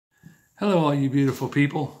Hello, all you beautiful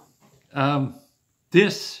people.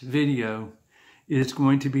 This video is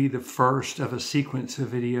going to be the first of a sequence of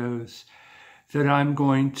videos that I'm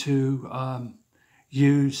going to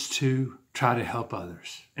use to try to help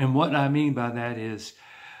others. And what I mean by that is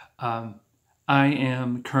I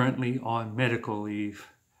am currently on medical leave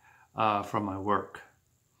from my work.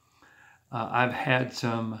 I've had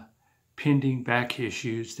some pending back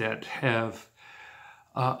issues that have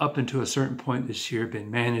up until a certain point this year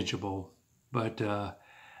been manageable, but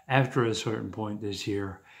after a certain point this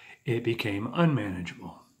year it became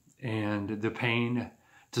unmanageable, and the pain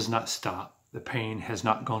does not stop. The pain has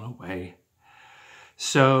not gone away.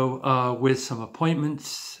 So with some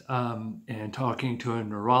appointments and talking to a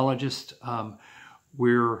neurologist,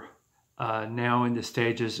 we're now in the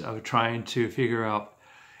stages of trying to figure out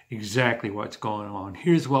exactly what's going on.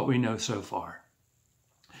 Here's what we know so far.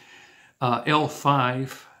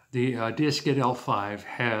 L5, the disc at L5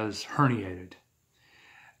 has herniated,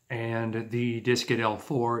 and the disc at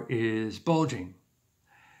L4 is bulging.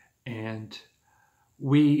 And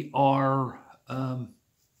we are,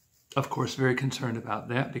 of course, very concerned about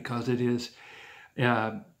that because it is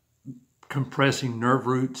compressing nerve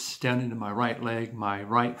roots down into my right leg, my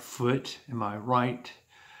right foot, and my right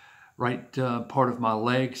part of my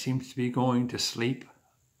leg seems to be going to sleep.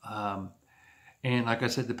 And like I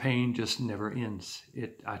said, the pain just never ends.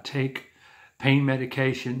 I take pain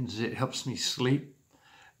medications. It helps me sleep.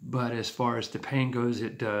 But as far as the pain goes,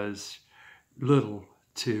 it does little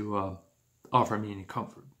to offer me any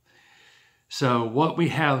comfort. So what we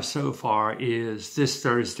have so far is this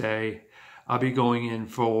Thursday, I'll be going in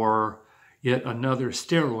for yet another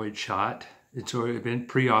steroid shot. It's already been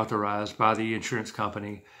pre-authorized by the insurance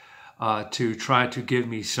company to try to give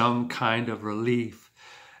me some kind of relief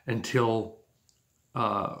until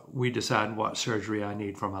we decide what surgery I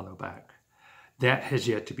need for my low back. That has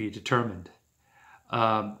yet to be determined.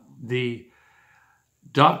 The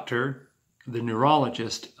doctor, the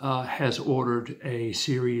neurologist, has ordered a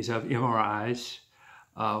series of MRIs,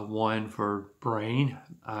 one for brain.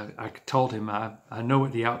 I told him I know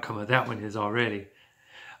what the outcome of that one is already.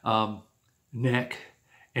 Neck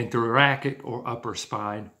and thoracic or upper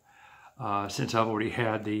spine, since I've already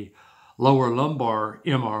had the lower lumbar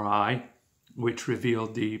MRI, which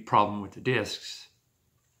revealed the problem with the discs.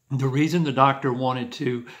 The reason the doctor wanted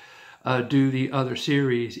to do the other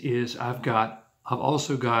series is I've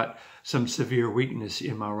also got some severe weakness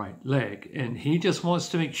in my right leg, and he just wants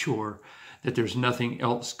to make sure that there's nothing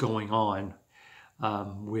else going on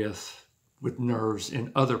with nerves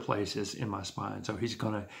in other places in my spine. So he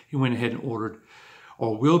went ahead and ordered,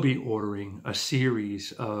 or will be ordering, a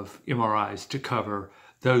series of MRIs to cover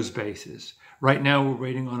those bases. Right now, we're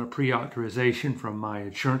waiting on a pre-authorization from my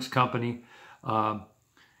insurance company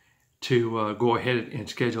to go ahead and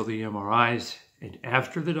schedule the MRIs. And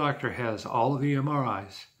after the doctor has all of the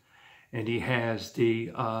MRIs and he has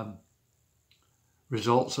the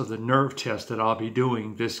results of the nerve test that I'll be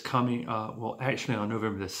doing this coming, actually on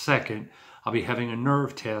November the 2nd, I'll be having a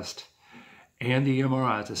nerve test and the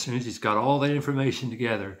MRIs. As soon as he's got all that information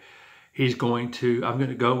together, I'm going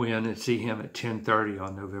to go in and see him at 10:30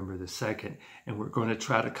 on November the 2nd, and we're going to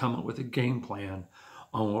try to come up with a game plan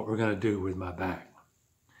on what we're going to do with my back.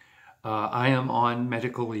 I am on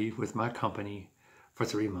medical leave with my company for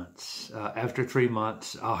 3 months. After 3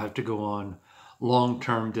 months, I'll have to go on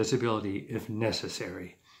long-term disability if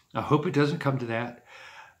necessary. I hope it doesn't come to that,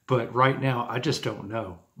 but right now, I just don't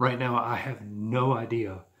know. Right now, I have no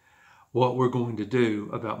idea what we're going to do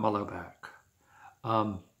about my low back.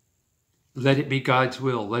 Let it be God's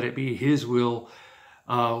will. Let it be His will,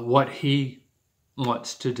 what He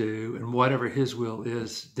wants to do, and whatever His will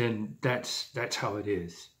is, then that's how it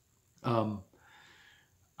is.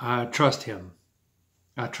 I trust Him.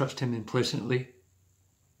 I trust Him implicitly,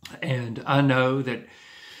 and I know that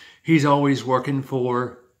He's always working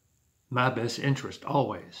for my best interest,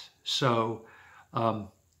 always. So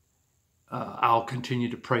I'll continue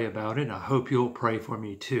to pray about it. I hope you'll pray for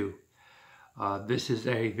me too. This is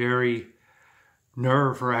a very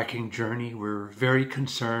nerve-wracking journey. We're very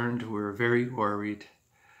concerned. We're very worried.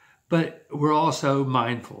 But we're also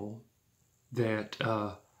mindful that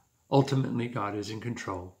ultimately God is in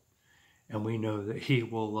control. And we know that He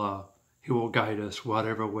will guide us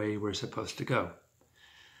whatever way we're supposed to go.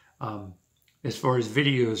 As far as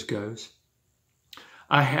videos goes,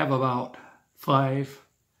 I have about 5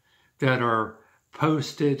 that are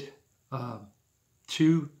posted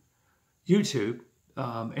to YouTube,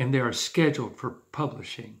 and they are scheduled for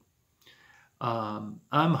publishing. I'm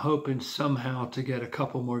hoping somehow to get a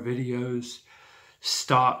couple more videos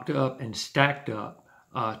stocked up and stacked up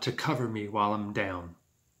to cover me while I'm down.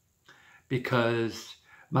 because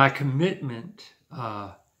my commitment,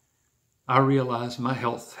 I realize my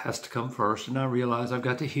health has to come first, and I realize I've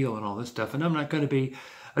got to heal and all this stuff, and I'm not going to be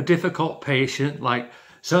a difficult patient like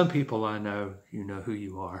some people I know. You know who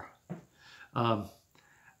you are.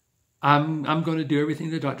 I'm going to do everything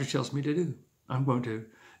the doctor tells me to do. I'm going to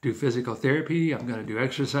do physical therapy. I'm going to do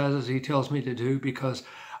exercises he tells me to do because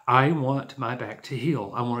I want my back to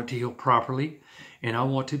heal. I want it to heal properly, and I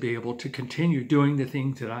want to be able to continue doing the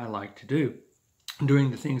things that I like to do, doing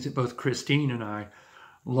the things that both Christine and I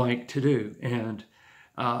like to do. And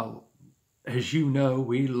as you know,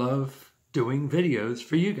 we love doing videos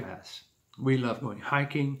for you guys. We love going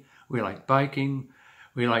hiking. We like biking.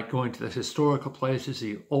 We like going to the historical places,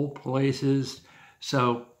 the old places.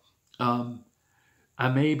 So I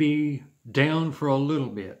may be down for a little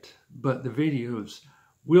bit, but the videos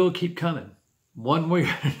will keep coming one way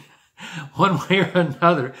or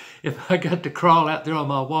another. If I got to crawl out there on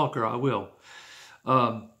my walker, I will.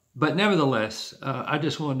 But nevertheless, I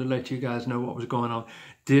just wanted to let you guys know what was going on.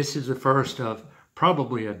 This is the first of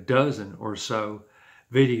probably a dozen or so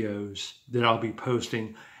videos that I'll be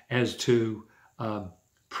posting as to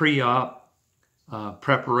pre-op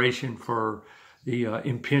preparation for the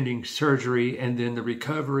impending surgery, and then the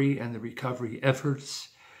recovery and the recovery efforts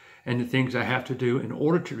and the things I have to do in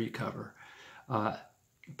order to recover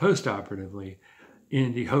post-operatively,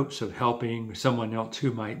 in the hopes of helping someone else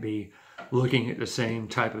who might be looking at the same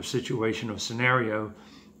type of situation or scenario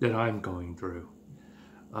that I'm going through.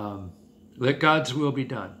 Let God's will be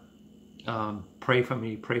done. Pray for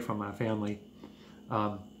me, pray for my family.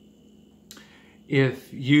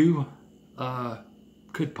 If you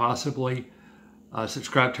could possibly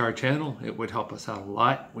subscribe to our channel, it would help us out a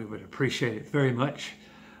lot. We would appreciate it very much.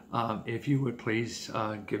 If you would please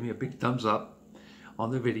give me a big thumbs up on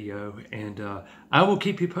the video, and I will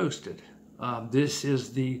keep you posted. This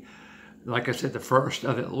is like I said, the first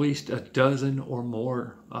of at least a dozen or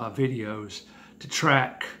more videos to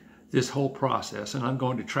track this whole process, and I'm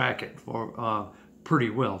going to track it for pretty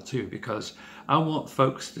well too, because I want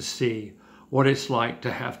folks to see what it's like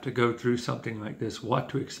to have to go through something like this, what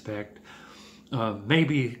to expect,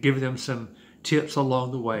 maybe give them some tips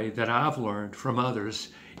along the way that I've learned from others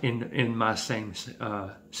in my same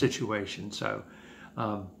situation. So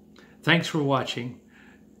thanks for watching.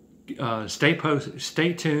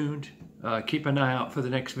 Stay tuned. Keep an eye out for the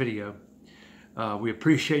next video. We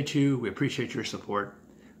appreciate you. We appreciate your support.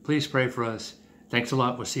 Please pray for us. Thanks a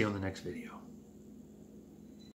lot. We'll see you on the next video.